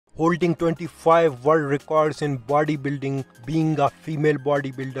holding 25 world records in bodybuilding. Being a female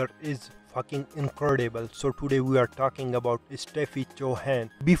bodybuilder is fucking incredible. So today we are talking about Stefi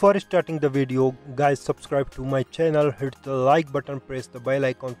Cohen. Before starting the video, guys, subscribe to my channel, hit the like button, press the bell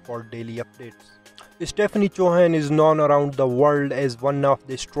icon for daily updates. Stephanie Cohen is known around the world as one of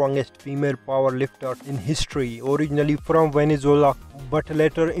the strongest female powerlifters in history. Originally from Venezuela, but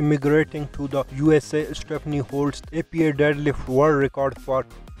later immigrating to the USA, Stephanie holds APA deadlift world record for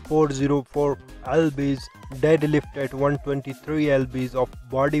 404 lbs, deadlift at 123 lbs of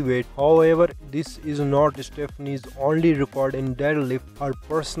body weight. However, this is not Stephanie's only record in deadlift. Her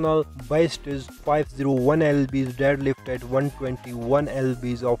personal best is 501 lbs deadlift at 121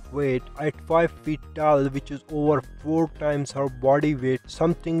 lbs of weight at 5 feet tall, which is over 4 times her body weight,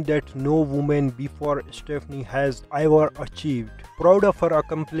 something that no woman before Stephanie has ever achieved. Proud of her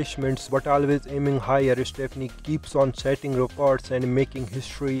accomplishments but always aiming higher, Stephanie keeps on setting records and making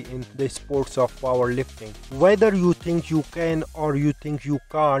history in the sports of powerlifting. Whether you think you can or you think you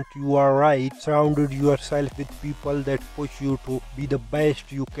can't, you are right. Surrounded yourself with people that push you to be the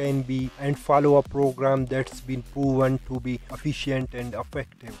best you can be and follow a program that's been proven to be efficient and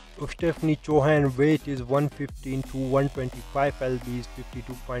effective. So Stephanie Cohen weight is 115 to 125 lbs,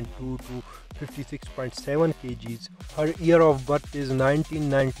 52.2 to 56.7 kgs. Her year of birth is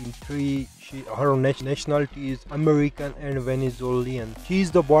 1993. Her nationality is American and Venezuelan. She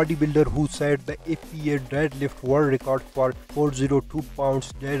is the bodybuilder who set the APA deadlift world record for 402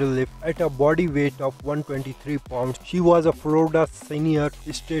 pounds deadlift at a body weight of 123 pounds. She was a Florida senior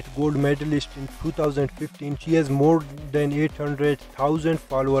state gold medalist in 2015. She has more than 800,000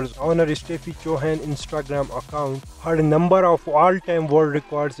 followers on her Stefi Cohen Instagram account. Her number of all-time world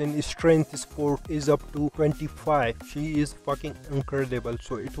records in strength sport is up to 25. She is fucking incredible.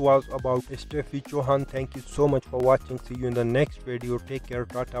 So it was about Stefi Cohen. Thank you so much for watching. See you in the next video. Take care.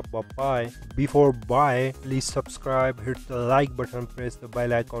 Tata. Bye bye. Before bye, please subscribe, hit the like button, press the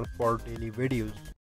bell icon for daily videos.